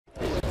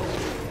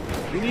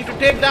We need to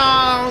take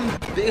down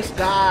this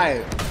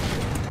guy.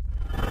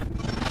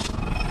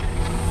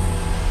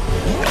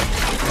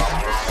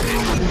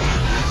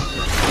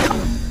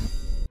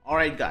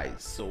 Alright guys,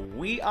 so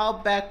we are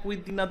back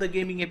with another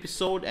gaming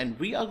episode and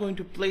we are going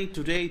to play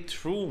today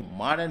through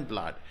Mud and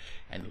Blood.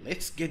 And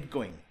let's get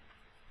going.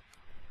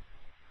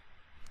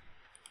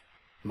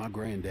 My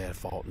granddad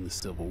fought in the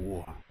Civil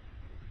War.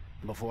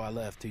 Before I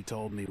left, he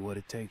told me what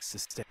it takes to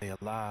stay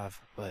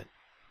alive, but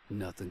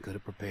nothing could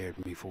have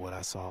prepared me for what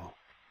I saw.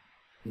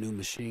 New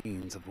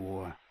machines of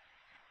war,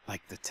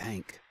 like the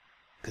tank,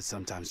 could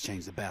sometimes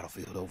change the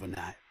battlefield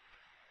overnight.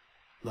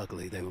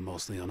 Luckily, they were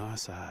mostly on our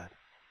side.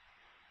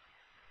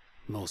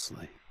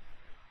 Mostly.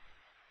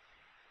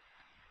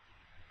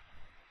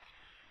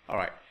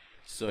 Alright,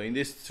 so in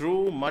this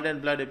Through Mud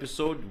and Blood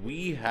episode,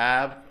 we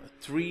have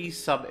 3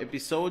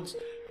 sub-episodes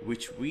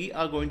which we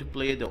are going to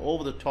play the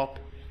over-the-top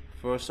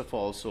first of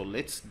all. So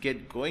let's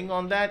get going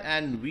on that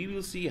and we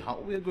will see how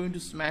we are going to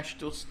smash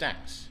those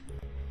tanks.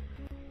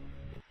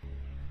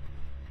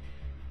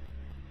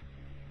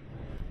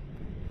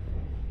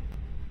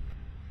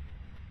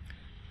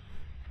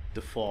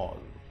 The Fall,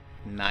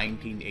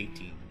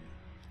 1918.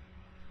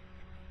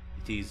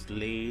 It is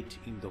late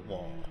in the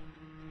war.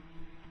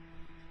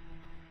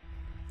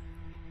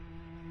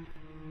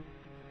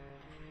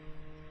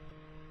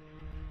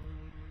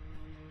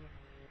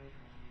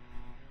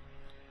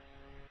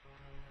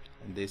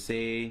 And they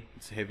say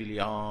it's heavily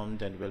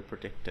armed and well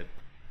protected.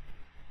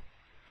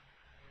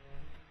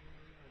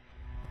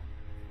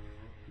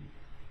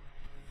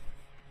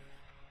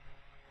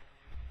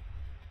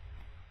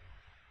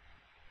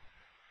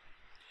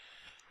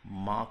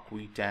 Mark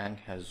V tank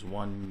has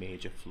one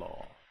major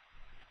flaw.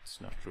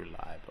 It's not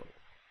reliable.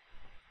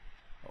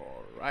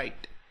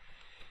 Alright.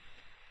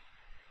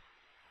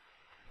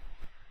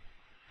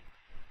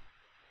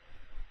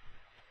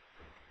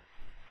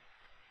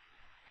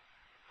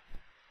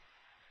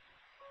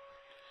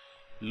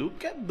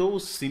 Look at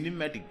those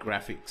cinematic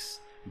graphics.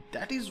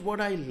 That is what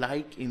I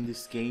like in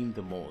this game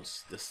the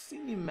most. The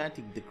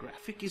cinematic, the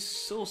graphic is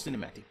so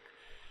cinematic.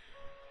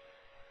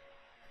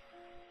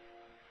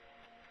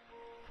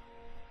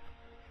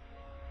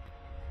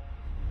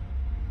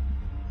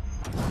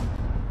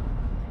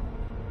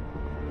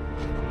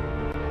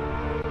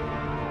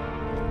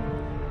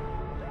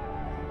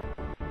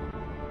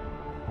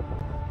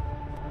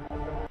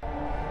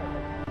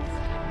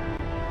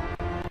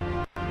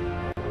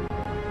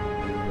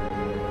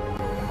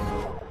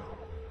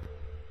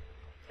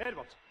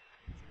 Edward.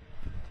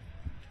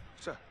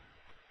 Sir.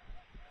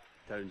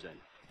 Townsend.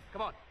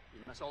 Come on, you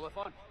miss all the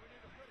fun.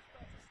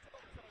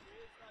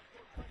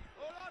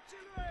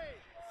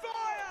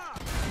 Fire!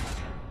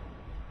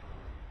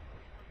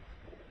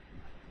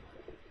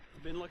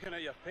 Been looking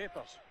at your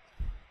papers.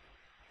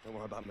 Don't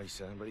worry about me,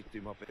 sir. I'm ready to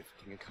do my bit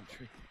for king and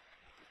country.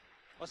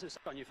 Listen,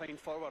 son, you find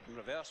forward and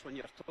reverse when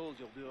you're told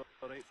you'll do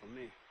all right for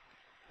me.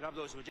 Grab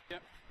those, would you?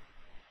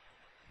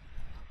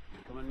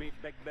 Come and meet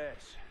Big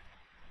Bess.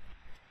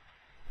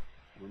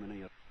 Woman of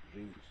your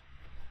dreams.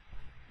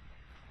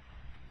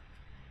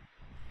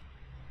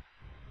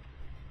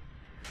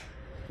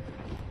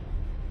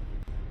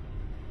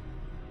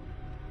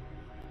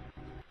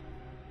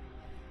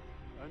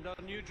 And our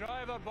new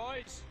driver,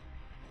 boys.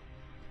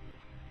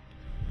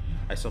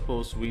 I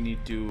suppose we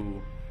need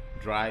to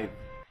drive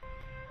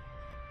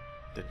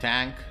the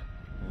tank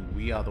and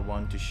we are the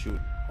one to shoot.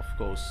 Of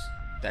course,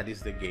 that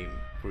is the game,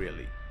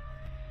 really.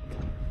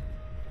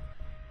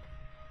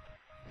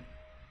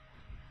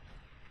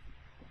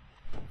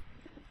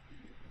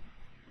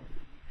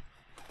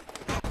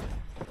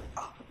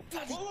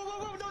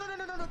 Whoa,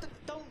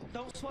 no,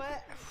 don't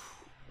swear.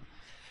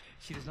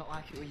 She does not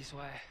like it when you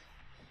swear.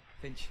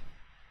 Finch,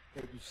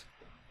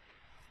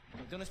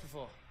 you've done this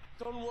before.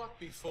 Done what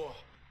before?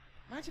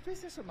 Mind your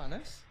business with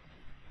manners.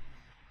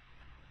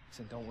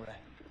 Listen, don't worry.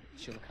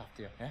 She'll look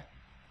after you, yeah?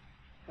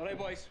 All right,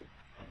 boys.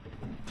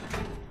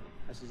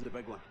 This is the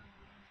big one.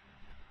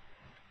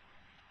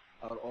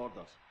 Our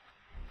orders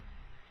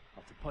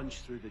are to punch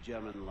through the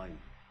German line,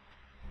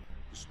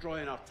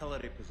 destroying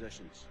artillery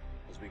positions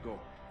as we go.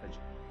 Finch.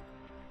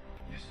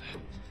 Yes, sir.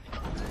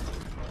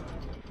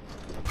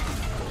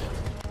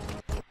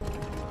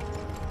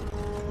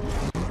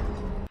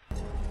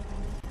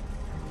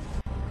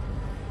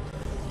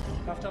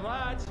 After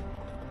that,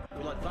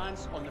 we'll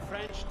advance on the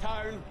French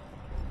town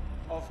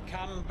of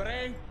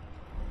Cambrai,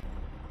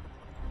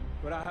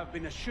 where I have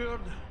been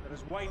assured there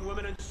is wine,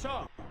 women, and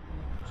song.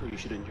 So you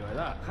should enjoy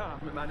that. Ha,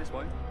 my man is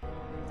wine.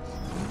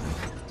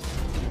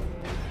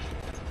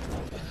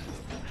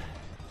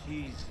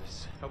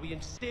 Jesus, are we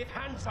in safe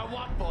hands or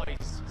what,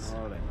 boys?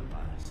 All right, my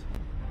man.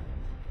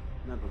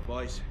 Remember,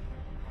 boys,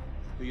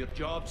 do your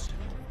jobs,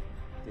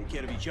 take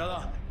care of each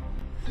other.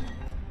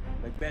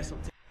 Big Bess will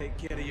take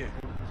care of you.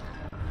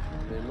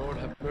 May Lord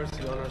have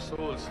mercy on our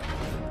souls.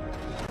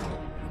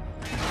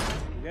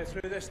 We'll get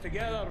through this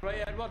together,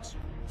 right, Edwards?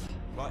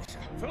 Right, sir.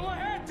 Full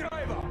ahead,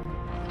 driver!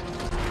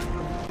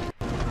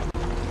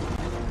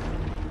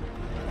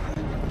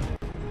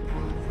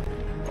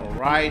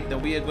 Alright,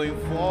 then we are going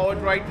forward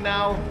right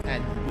now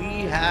and we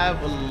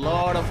have a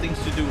lot of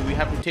things to do. We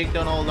have to take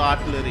down all the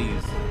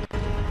artilleries.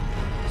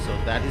 So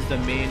that is the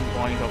main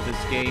point of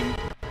this game.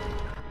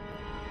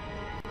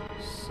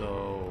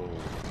 So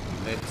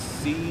let's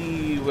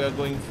see. We're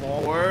going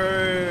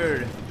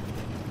forward.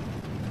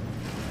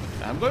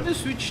 I'm going to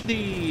switch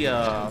the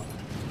The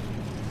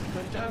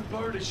damn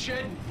bird is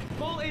shedding.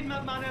 Bolted,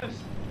 McManus.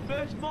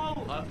 Bird's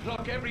molt. I'll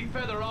pluck every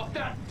feather off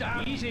that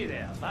damn... Easy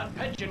there. That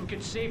pigeon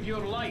could save your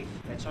life.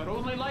 It's our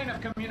only line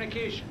of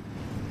communication.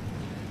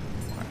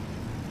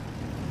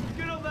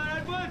 Good up there,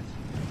 Edwards.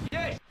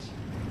 Yes!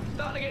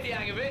 Starting to get the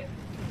hang of it.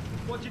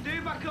 What'd you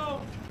do back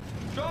home?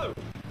 Drove.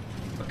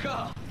 A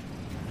car.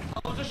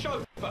 I was a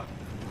chauffeur.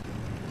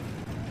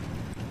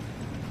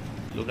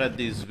 look at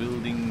these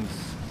buildings.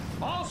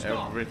 All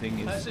stop.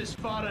 Everything This is is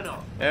far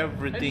enough.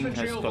 everything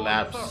Infantry has will blow the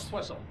first collapsed.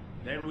 whistle.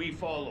 Then we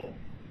follow.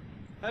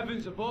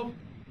 Heavens above.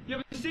 You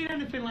haven't seen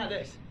anything like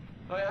this?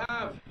 I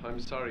have. I'm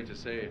sorry to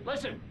say.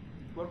 Listen,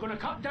 we're going to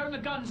cut down the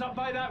guns up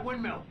by that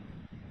windmill.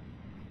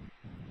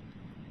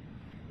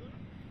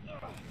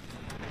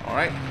 All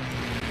right.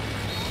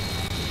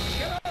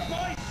 Get up,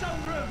 boys,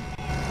 some room.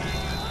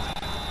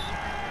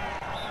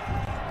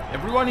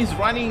 Everyone is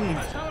running.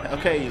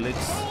 Okay,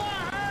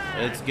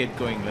 let's get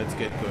going. Let's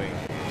get going.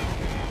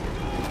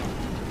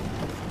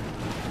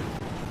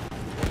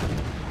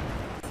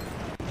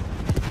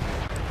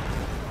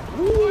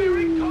 Fire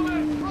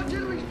incoming!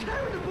 Artillery's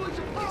tearing the boys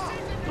apart!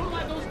 Don't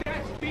let those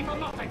deaths be for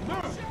nothing.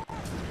 Move!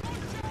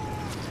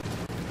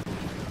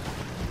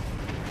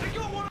 They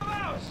got one of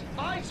ours!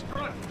 Eyes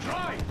front,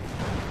 drive!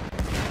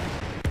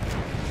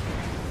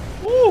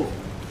 Woo!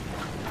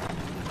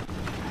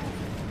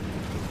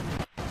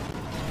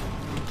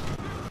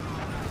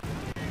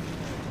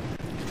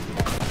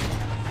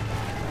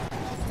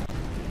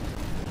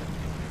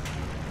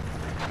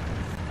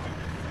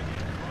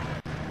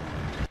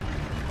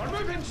 We're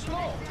moving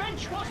slow.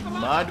 Finch, what's the matter?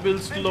 Mud will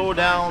slow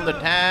down the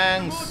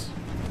tanks.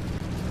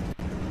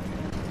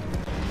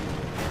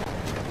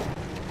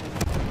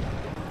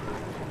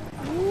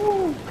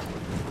 Woo!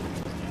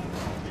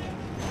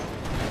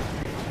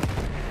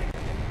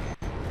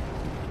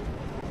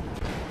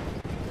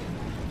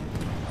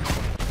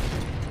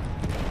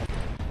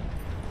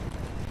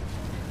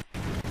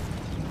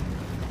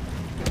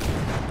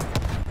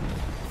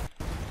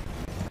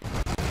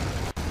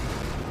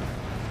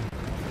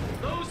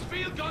 Those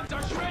field guns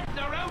are shredding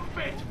their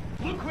outfit.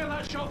 Look where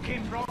that shot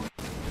came from.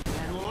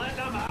 And let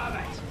them have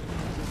it.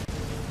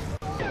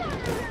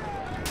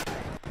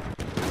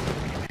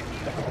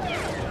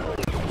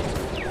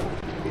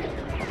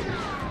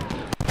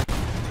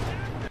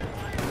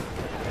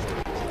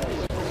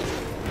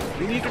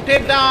 We need to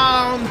take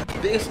down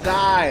this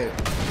guy.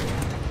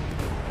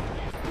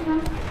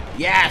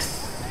 Yes.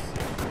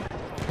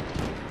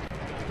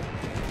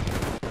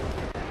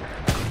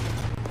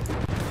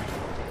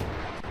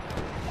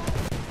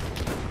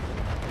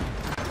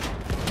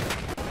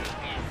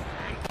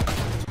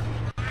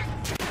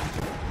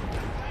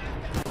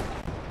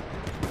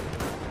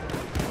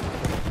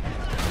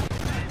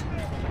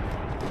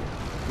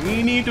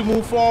 We need to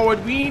move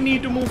forward. We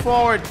need to move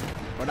forward.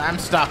 But I'm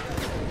stuck.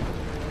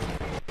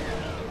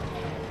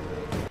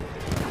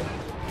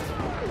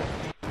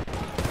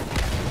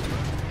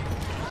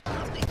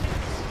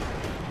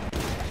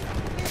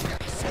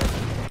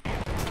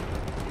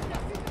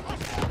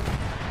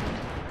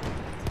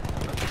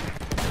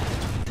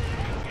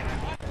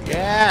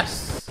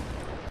 Yes.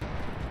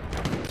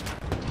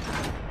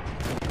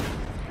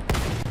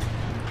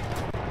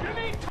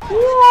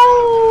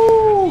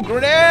 Woo!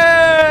 Grenade!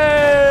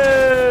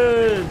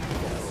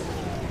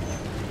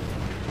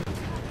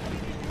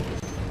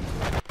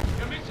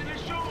 You're missing a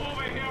shot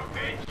over here,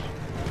 Finch.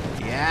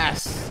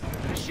 Yes.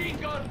 Machine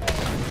gun.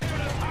 Tear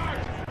it apart.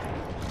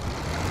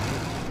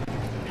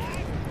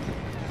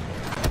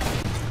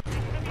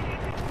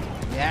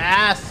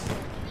 Yes.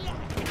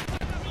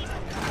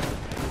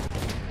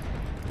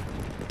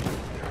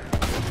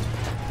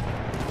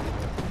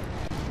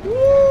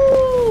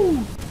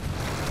 Woo!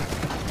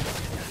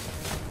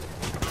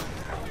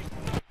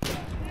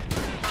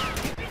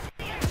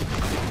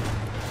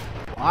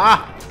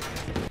 Ah!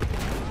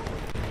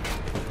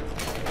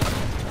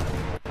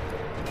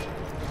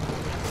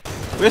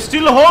 We're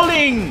still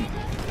holding!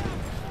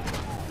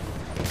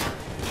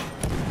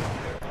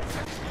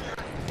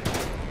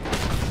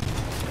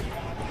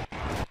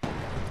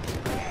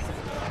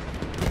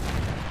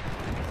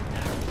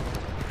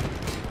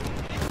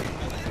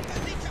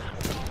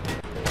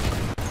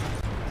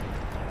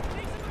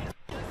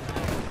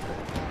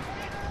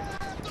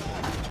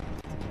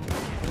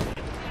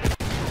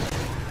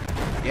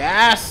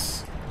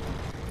 Yes!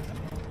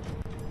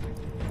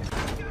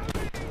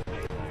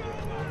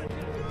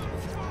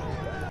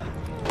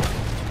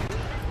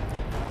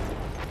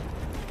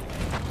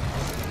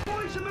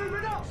 Boys are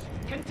moving up.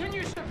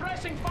 Continue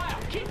suppressing fire.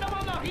 Keep them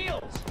on their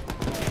heels.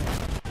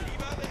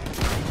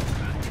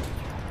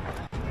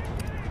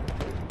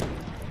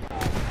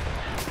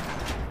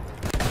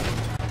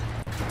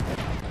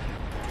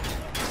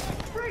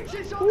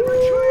 Breaches on the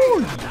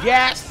retreat!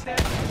 Yes!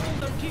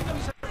 Hold them, keep them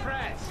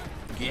suppressed.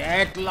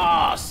 Get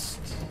lost.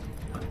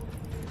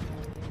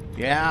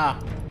 Yeah.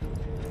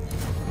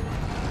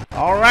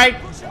 All right.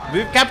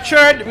 We've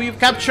captured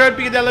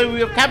Piccadilly. We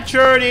have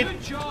captured it.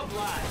 Good job,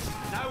 lads.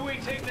 Now we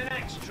take the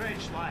next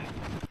trench line.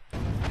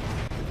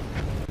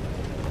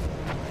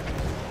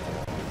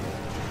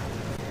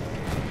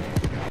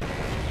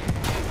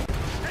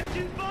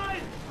 Engine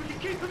fine. We can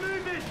keep it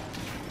moving.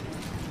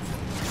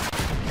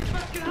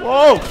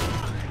 Whoa.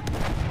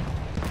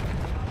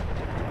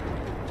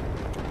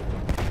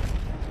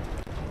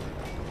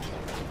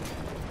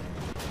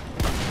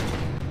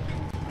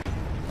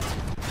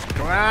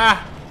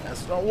 Ah,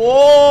 that's not.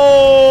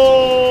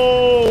 Whoa!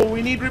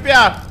 We need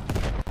repair.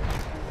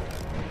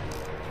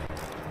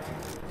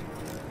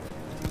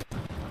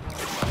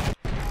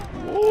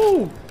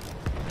 Whoa!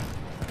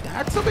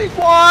 That's a big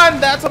one.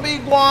 That's a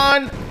big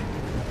one.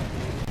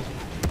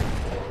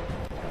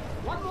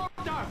 One more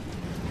down.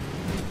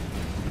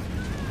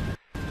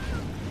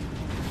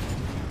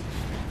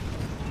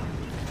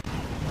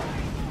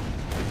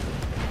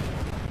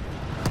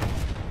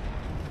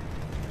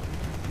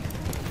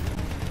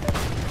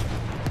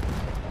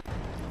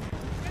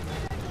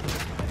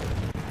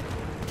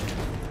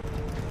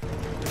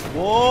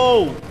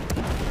 Whoa!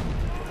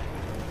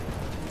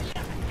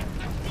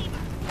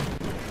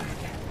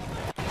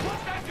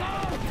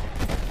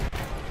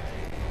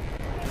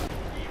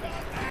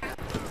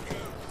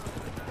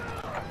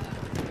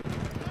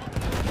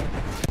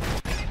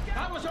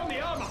 That was on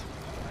the armor.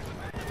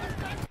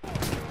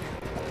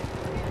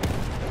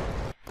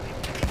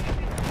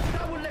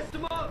 That one left the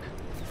mark.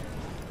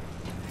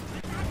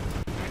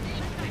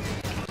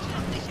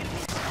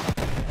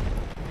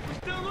 We're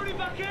still running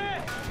back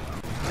here.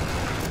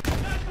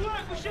 That's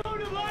work. We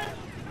showed him, lad.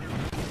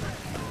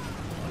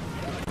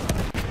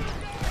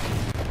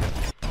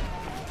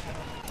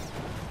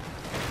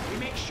 We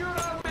make sure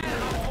our men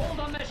have a hold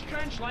on this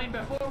trench line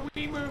before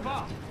we move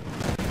up.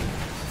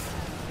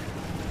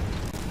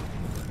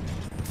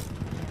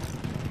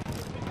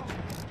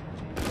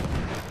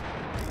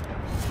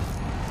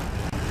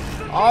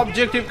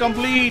 Objective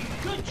complete.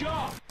 Good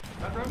job.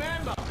 But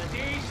remember, the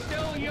day's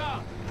still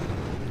young.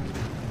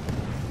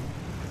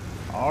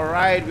 All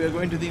right, we are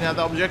going to the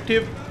another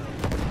objective.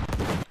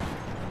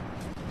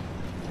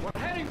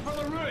 We're heading for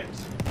the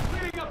ruins,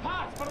 clearing a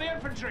path for the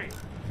infantry.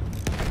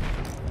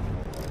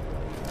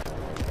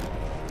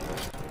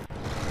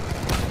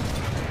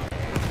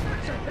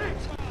 That's a hit.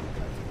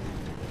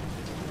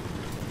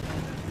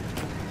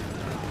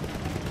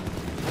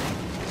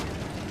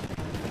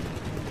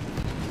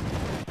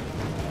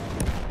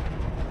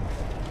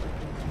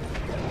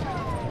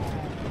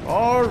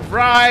 All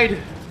right,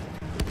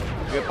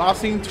 we're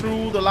passing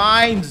through the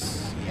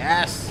lines.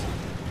 Yes.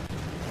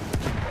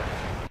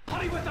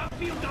 Hurry with that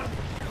field gun.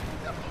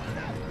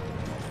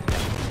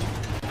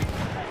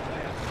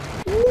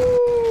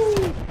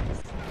 Woo.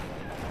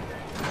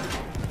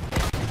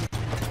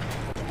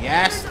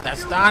 Yes,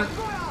 that's done.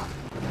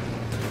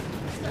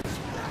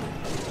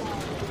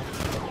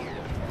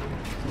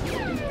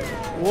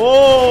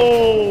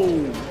 Whoa!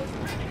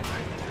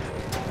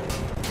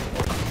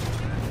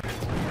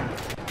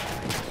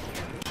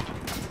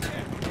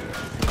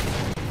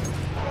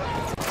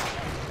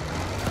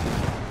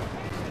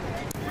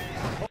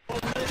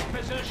 Hold this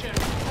position.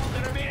 Hold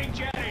the remaining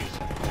jerrys.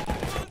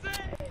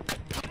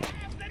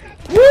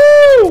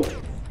 Woo!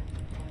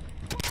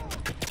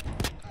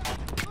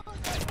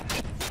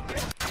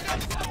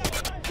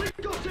 We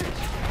got it.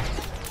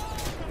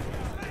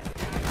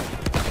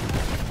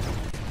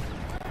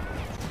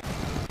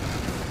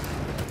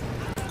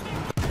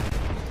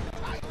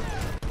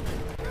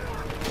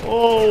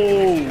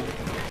 Oh!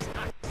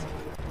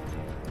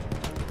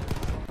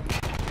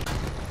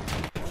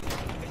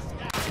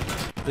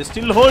 They're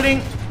still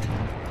holding.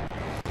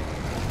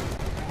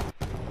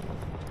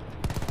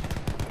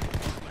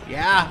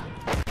 Yeah.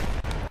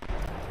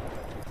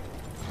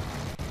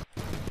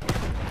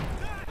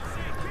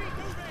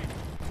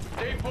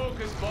 Stay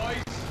focused,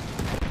 boys.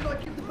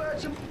 Like the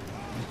birds and...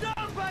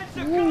 Starboards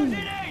are closing in!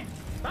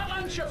 That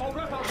landship will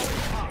rip our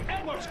boys apart.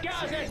 Edwards, get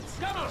us in.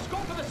 Gunners, go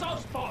for the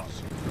soft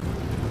spots.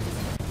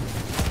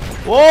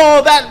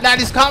 Whoa! That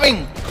is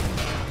coming.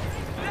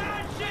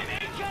 Landship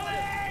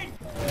incoming!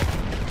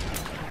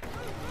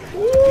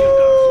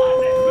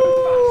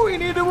 Woo! We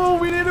need to move.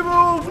 We need to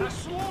move. A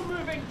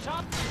slow-moving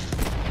tug.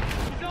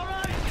 Is all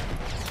right?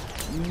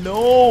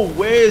 No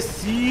way.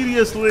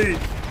 Seriously.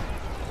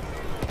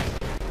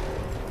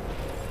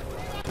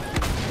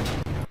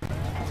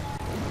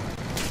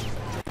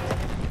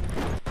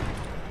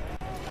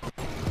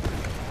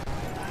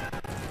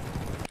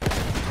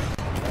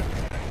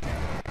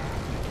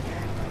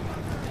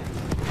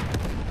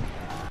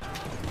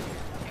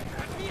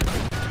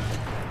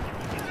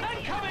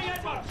 Incoming,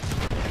 Edwards!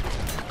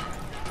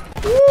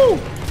 Woo!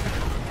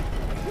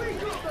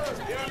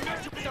 You're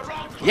messing with the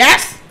wrong...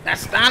 Yes,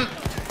 that's done.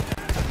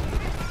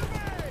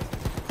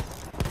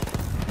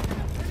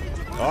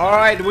 All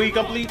right, we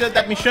completed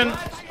that mission.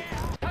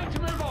 Time to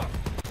move on.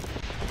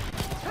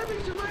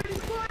 Heavy to ready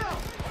fire!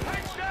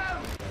 Heads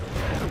down!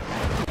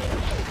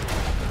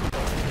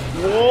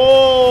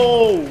 Whoa!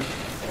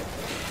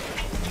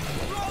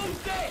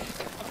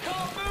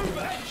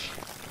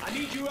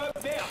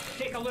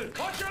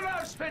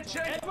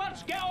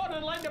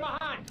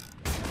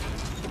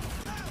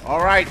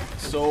 All right,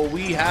 so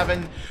we had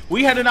an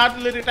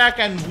artillery attack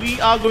and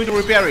we are going to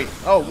repair it.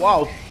 Oh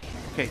wow.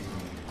 Okay.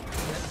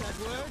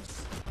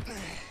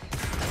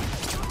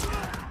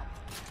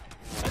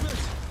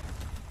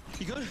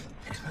 You good?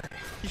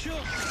 You sure?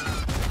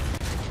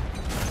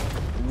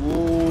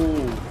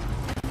 Whoa.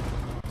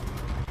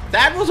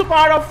 That was a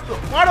part of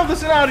the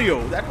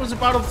scenario. That was a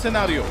part of the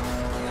scenario.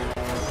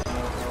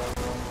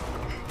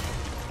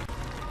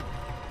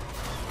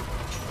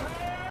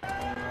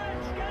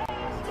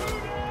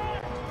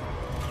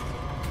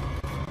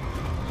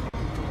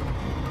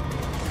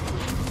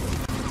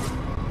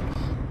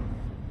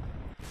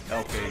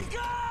 Okay.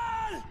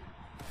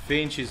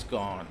 Finch is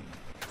gone.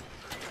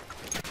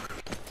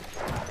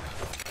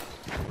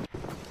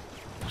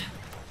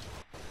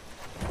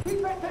 Keep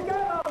it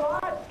together,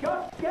 lads!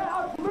 Just get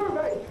us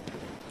moving!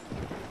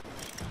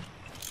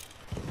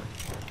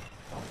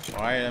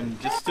 Alright, I'm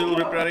just still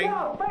repairing.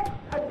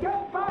 And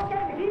get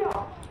back in here!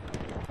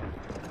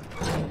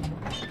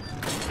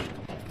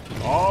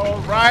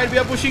 Alright, we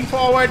are pushing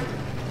forward.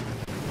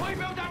 Wipe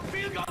out that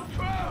field gun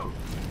crew!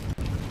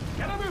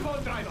 Get a move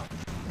on, driver!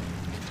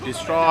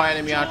 Destroy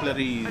enemy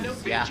artillery. And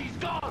Yeah. she's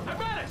gone!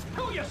 Advance!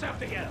 Pull yourself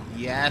together!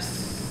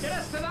 Yes. Get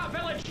us to that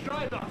village,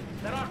 driver!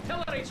 Their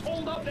artillery's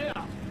holed up there!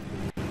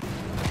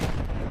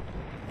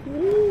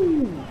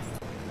 Ooh.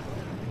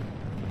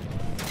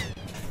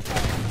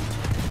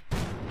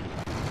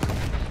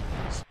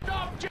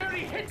 Stop Jerry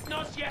hitting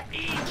us, you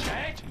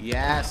E-head!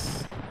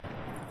 Yes.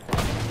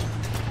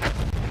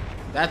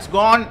 That's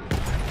gone.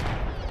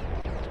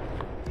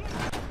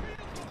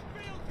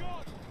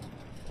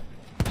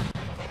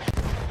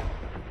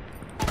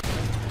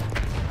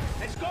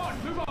 It's gone!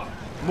 Move on!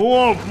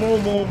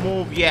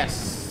 Move.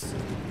 Yes.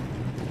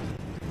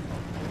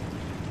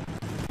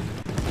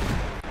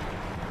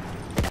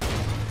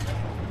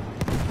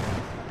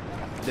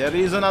 There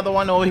is another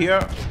one over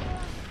here.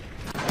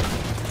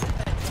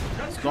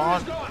 It's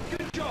gone.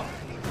 Good job!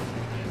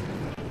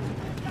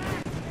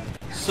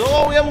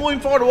 So we are moving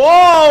forward.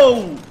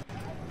 Whoa!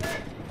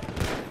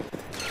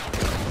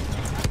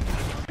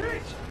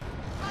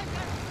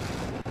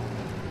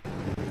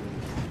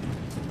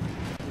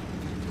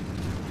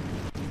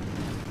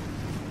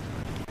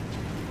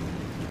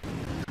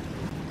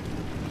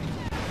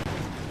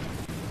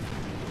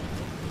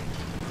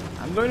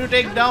 I'm going to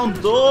take down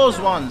those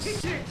ones.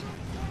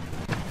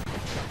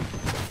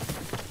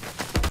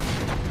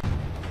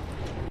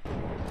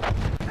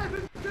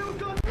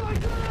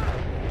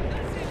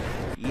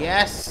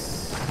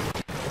 Yes.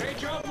 Great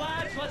job,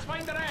 lads! Let's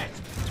find the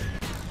rest!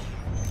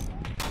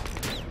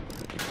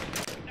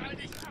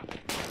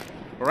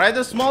 Right,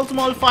 the small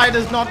fight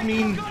does not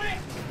mean Got it!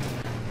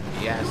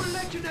 yes.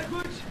 Legend,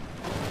 Edwards!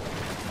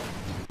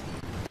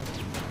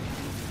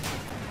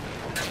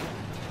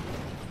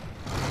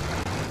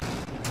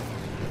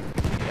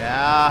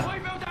 Yeah.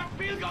 Wipe out that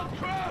field gun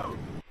crew!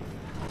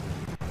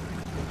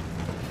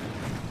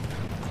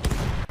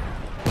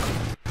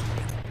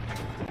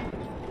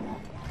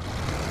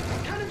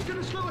 Cannon's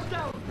gonna slow us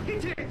down!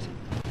 Hit it!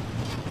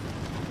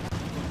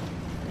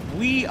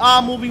 We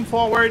are moving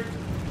forward.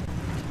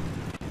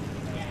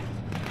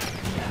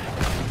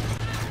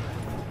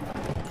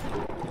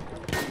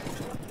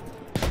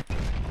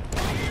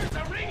 Ears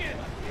are ringing!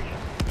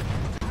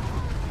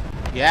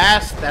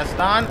 Yes, that's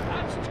done.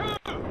 That's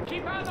two!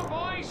 Keep at them,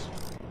 boys!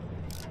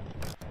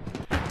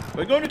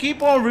 We're going to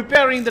keep on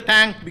repairing the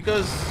tank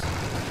because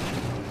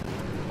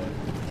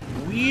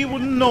we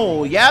wouldn't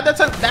know. Yeah, that's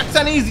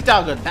an easy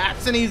target.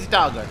 That's an easy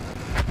target.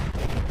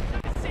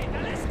 That's it,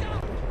 now let's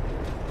go!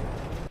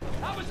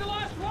 That was the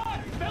last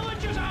one!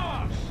 Village is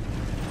ours!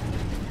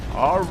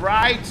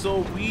 Alright,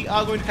 so we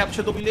are going to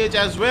capture the village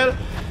as well.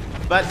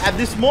 But at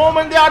this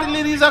moment the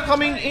artilleries are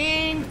coming.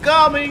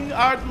 Incoming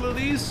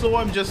artillery. So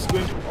I'm just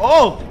going to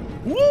oh!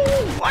 Woo!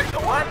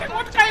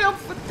 What kind of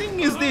thing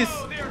is this?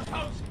 Oh, there's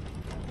house!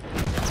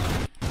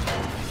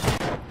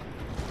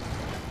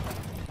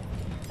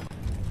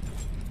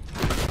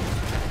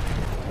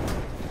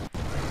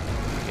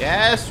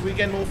 Yes, we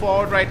can move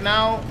forward right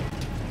now.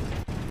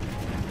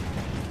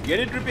 Get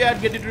it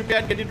repaired, get it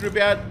repaired, get it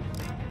repaired.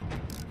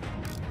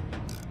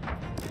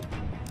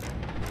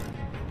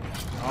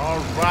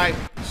 Alright,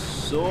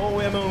 so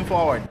we're moving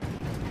forward.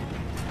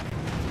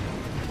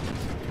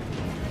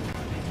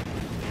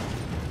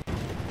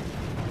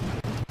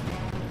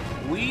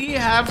 We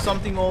have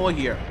something over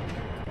here.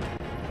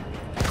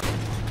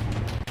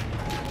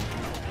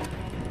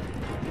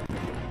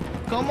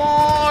 Come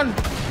on!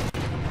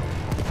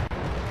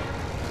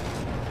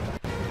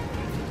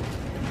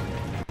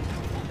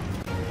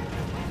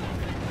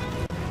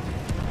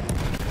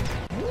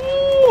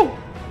 Woo!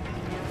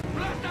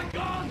 Blast that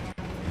gun!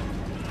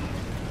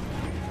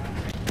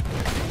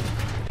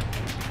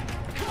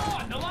 Come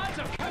on, the lads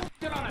have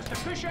counted on us to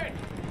push in!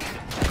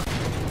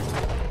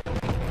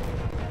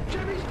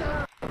 Jimmy's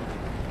down!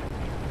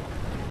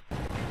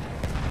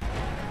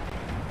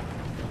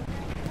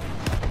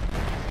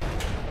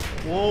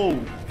 Whoa!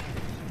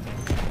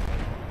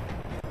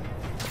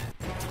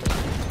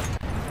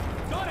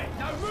 Got it,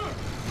 now move!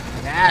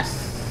 Yes!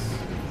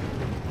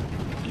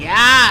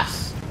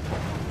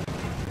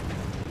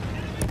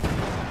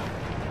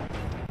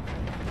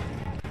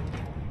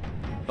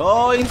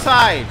 Oh,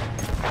 inside.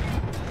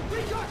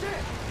 We got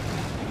it!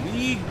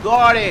 We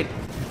got it.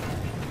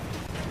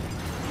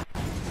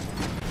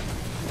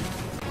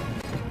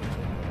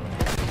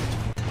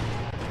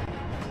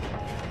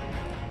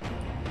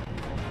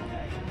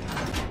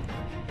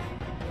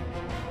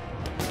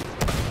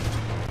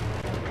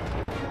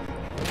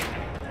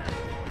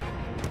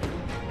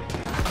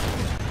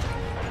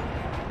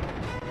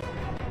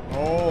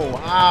 Oh,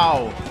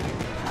 wow.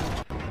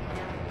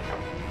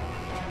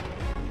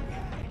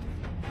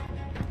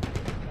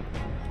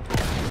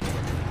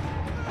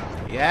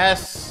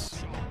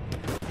 Yes.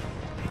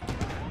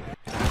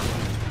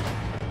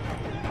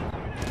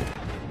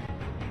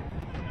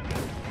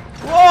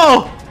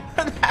 Whoa!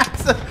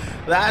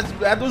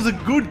 That was a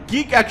good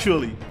kick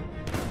actually.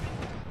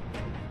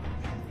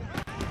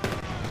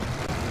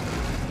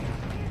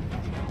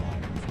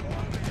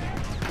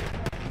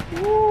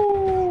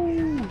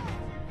 Woo!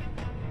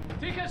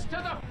 Take us to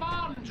the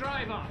farm,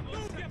 driver.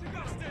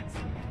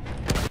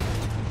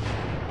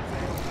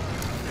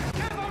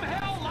 Give them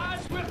hell,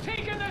 lads. We're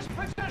taking this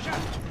position.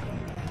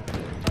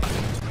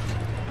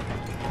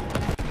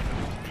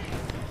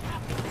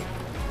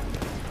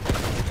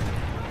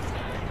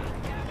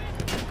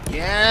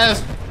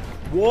 Yes.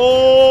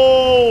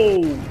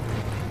 Whoa!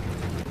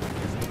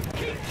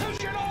 Keep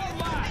pushing on,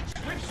 lads.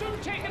 We've soon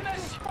taken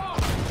this spot.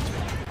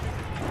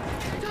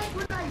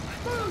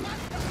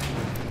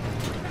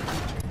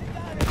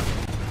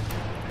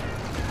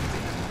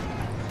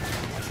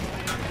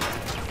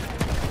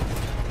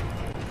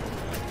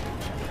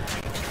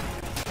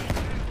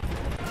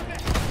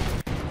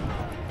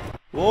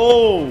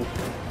 Whoa!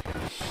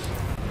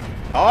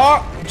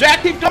 Oh,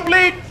 objective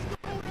complete.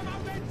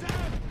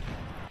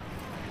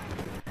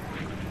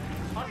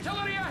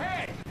 Artillery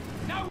ahead.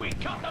 Now we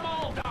cut them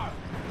all down.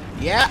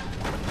 Yeah.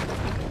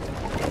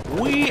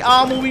 We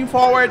are moving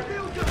forward.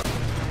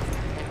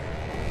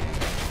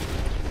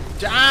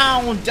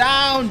 Down,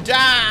 down,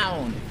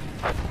 down.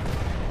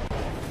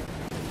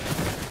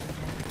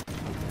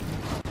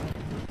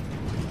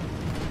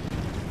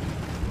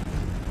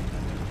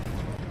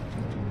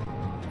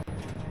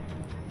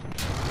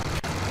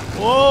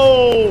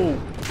 Whoa!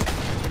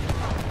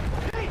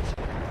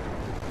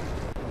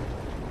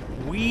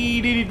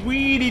 We did it,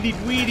 we did it,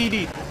 we did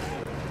it.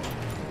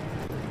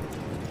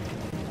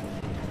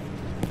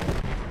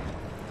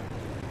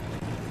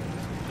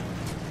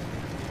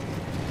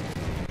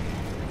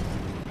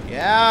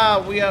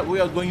 Yeah, we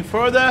are going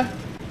further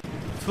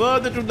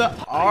to the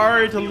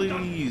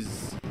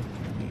artilleries.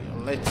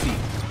 Let's see.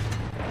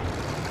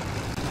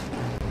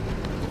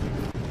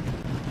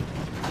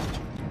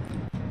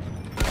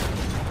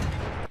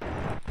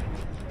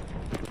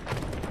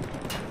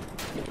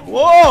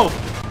 Whoa!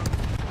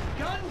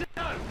 Gun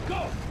down. Go.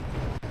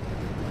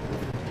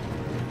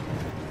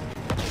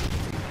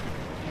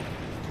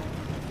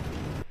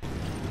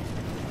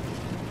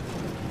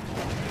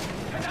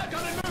 Get that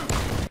gun and move.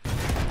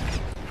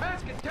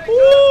 Hands can take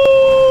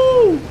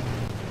Woo!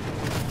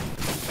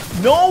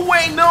 No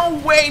way,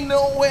 no way,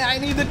 no way. I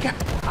need the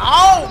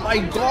Oh my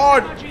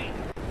god.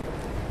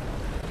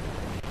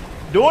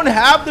 Don't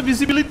have the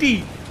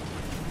visibility.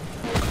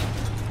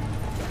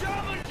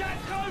 German jet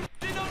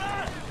closing on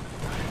us.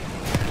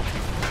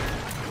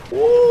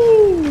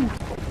 Woo!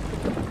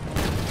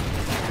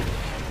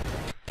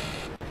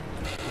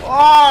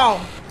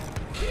 Wow!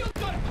 Field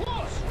gun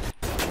close.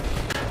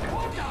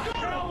 What the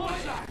hell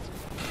was that?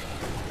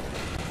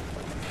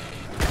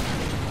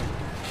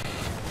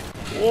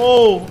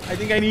 Whoa! I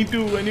think I need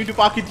to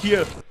park it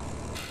here.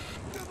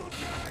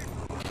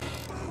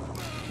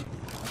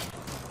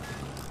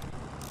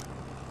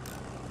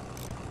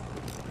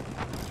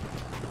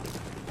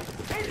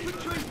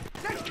 Infantry!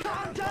 Let's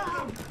cut 'em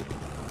down!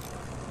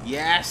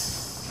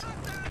 Yes!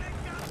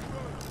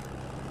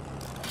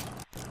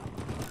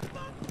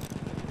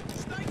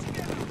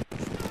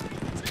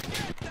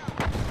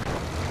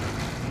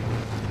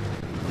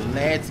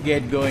 Let's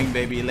get going,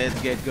 baby. Let's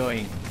get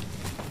going.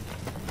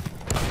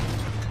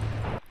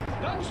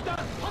 Guns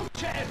down.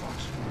 Punch it,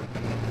 Edwards.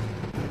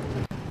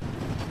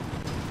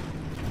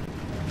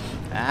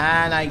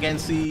 And I can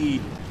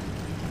see.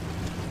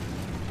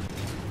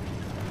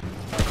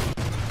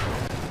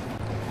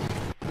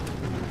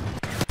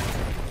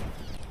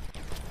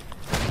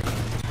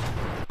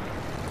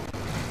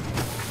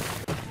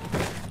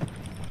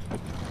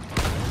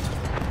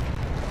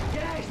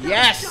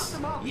 Yes!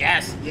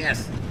 Yes,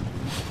 yes.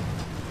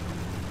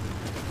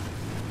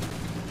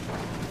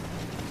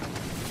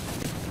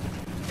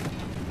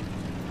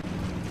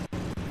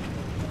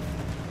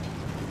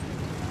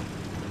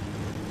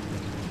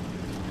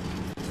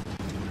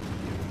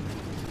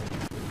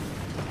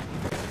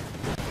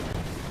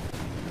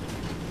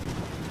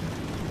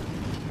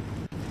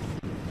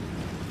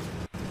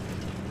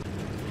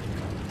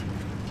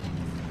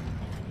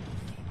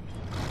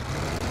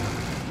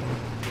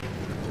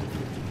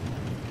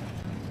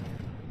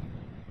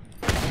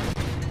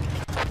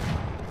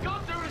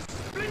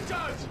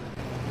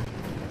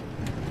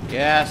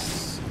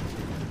 Yes.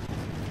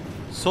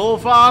 So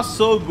far,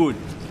 so good.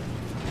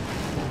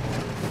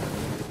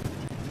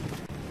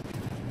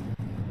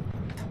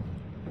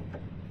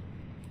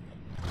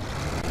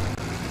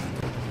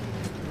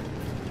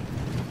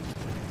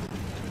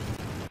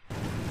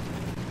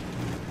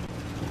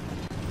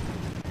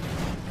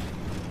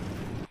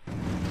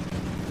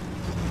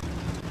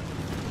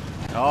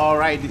 All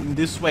right, in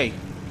this way.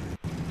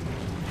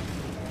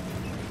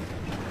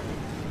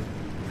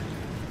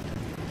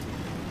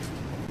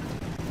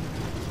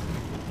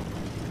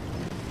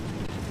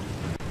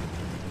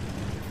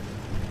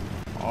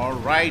 All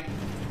right.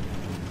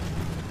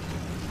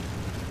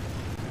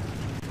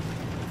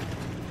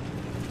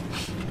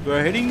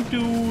 We're heading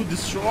to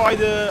destroy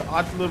the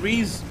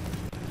artilleries.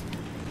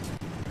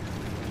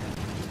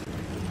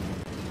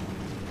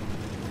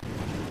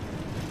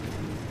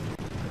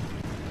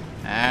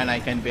 And I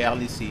can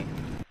barely see.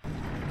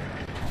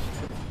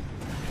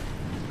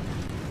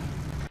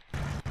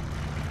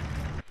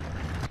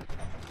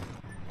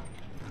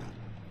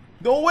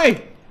 No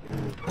way!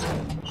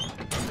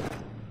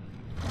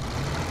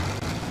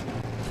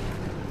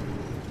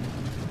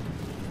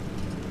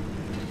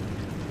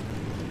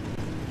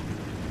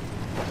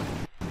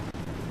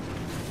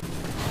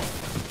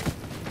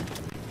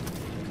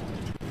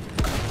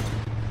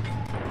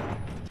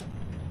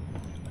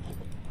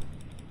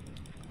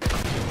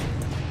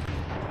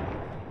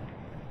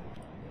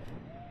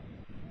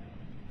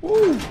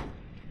 Woo!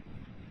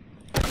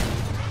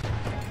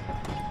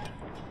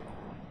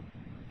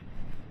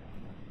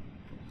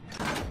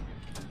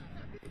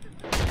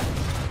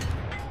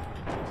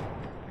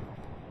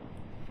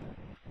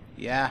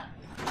 Yeah.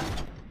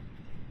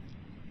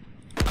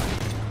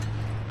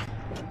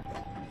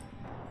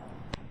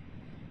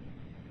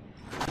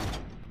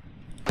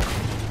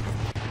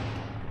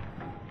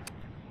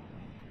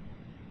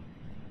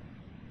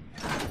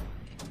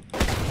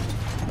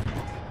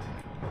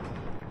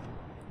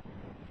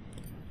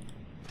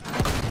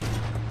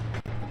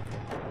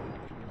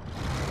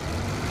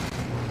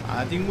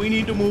 I think we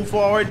need to move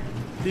forward.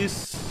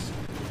 This.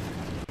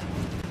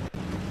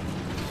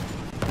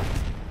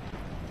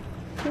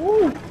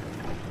 Woo!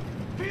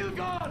 Field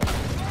gun!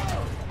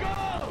 Go!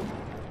 Go!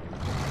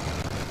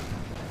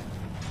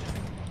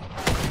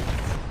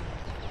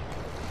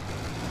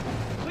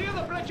 Clear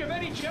the bridge of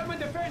any German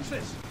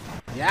defences!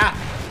 Yeah.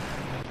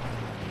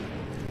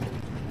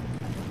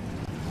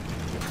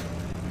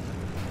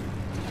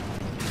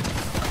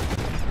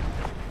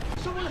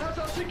 Someone has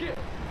our ticket!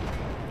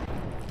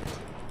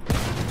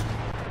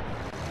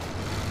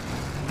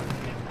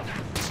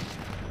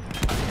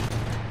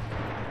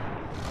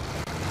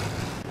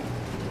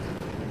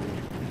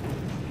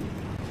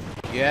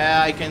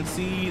 Yeah, I can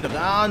see the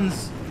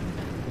guns.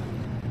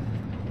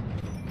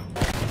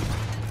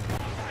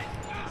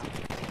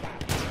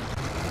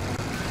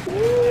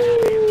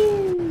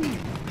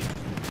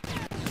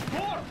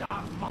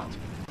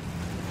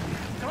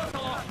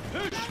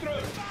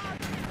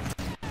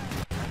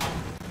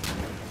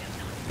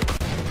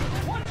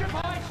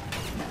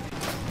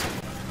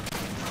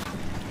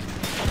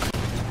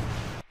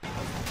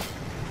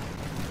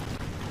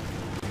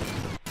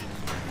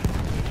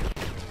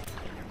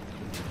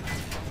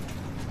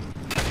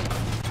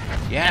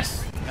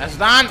 Yes, that's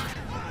done.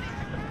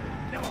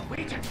 They were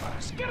waiting for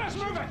us. Get us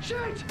moving!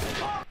 Shit!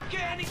 Can't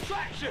get any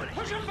traction!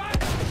 Push them back!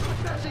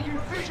 That's a you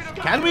vision of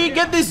Can we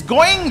get this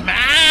going,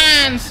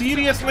 man?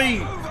 Seriously.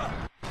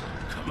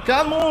 You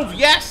can't move.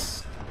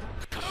 Yes.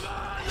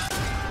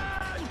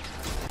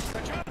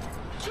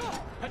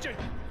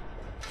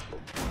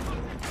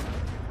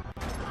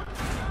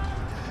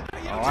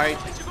 All right.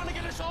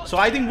 So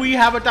I think we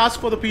have a task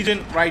for the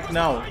pigeon right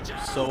now.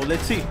 So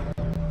let's see.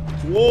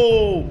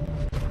 Whoa.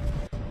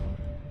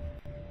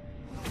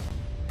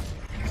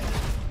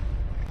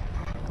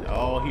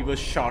 Oh, he was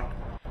shot.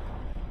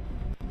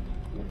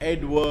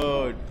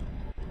 Edward.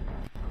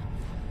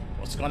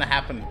 What's gonna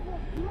happen?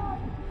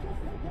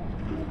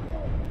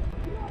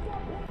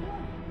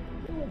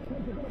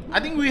 I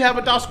think we have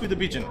a task with the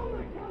pigeon.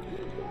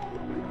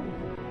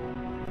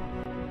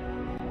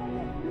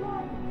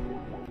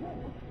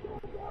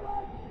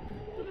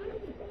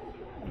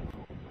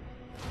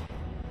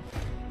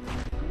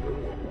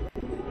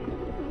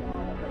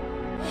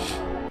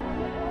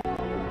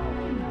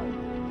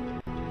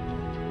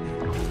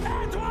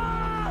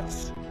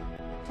 Edwards!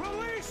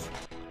 Release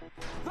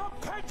the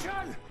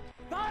pigeon!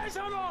 That is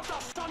an order,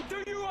 son!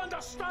 Do you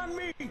understand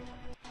me?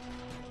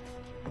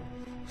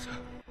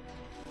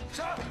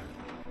 Sir!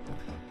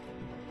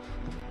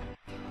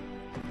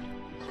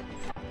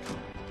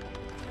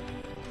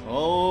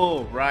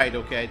 Oh, right.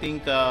 Okay, I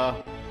think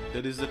there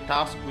is a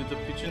task with the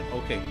pigeon.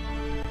 Okay.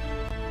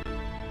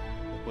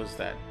 What was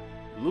that?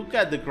 Look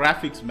at the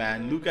graphics,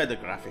 man. Look at the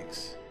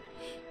graphics.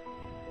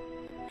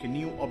 Okay,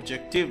 new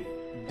objective.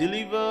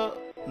 Deliver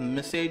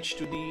message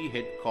to the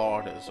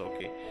headquarters.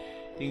 Okay.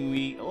 I think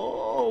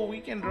we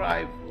can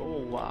drive. Oh,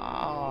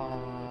 wow.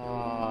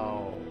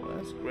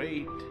 That's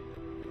great.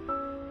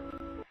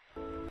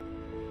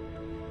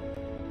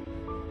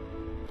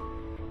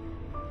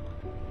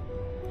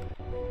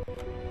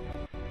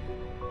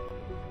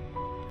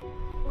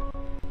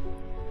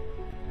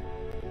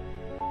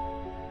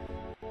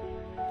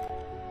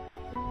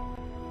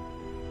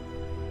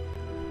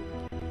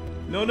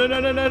 No, no, no,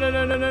 no, no, no,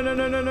 no, no, no, no,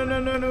 no, no, no, no,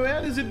 no, no.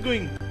 Where is it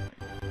going?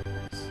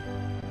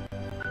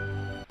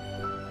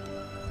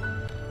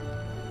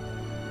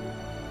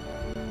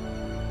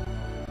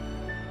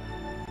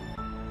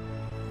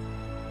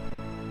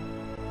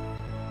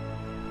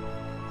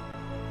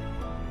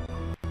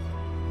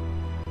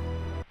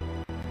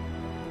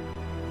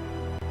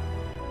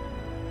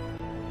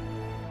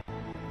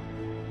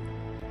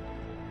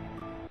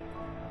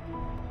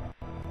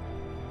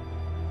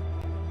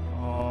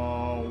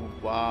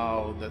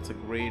 Wow, that's a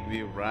great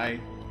view, right?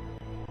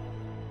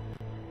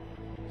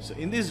 So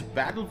in this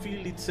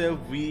battlefield itself,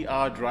 we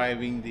are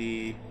driving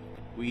a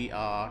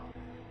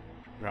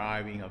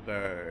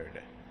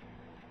bird.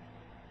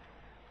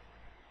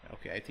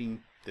 Okay, I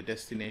think the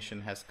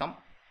destination has come.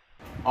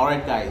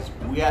 Alright guys,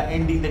 we are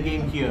ending the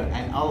game here,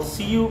 and I'll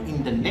see you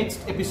in the next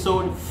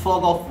episode,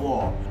 Fog of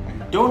War.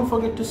 And don't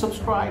forget to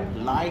subscribe,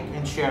 like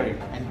and share it.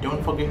 And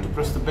don't forget to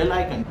press the bell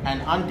icon.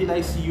 And until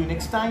I see you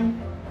next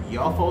time,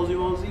 your Fawzi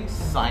Wawzi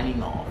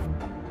signing off.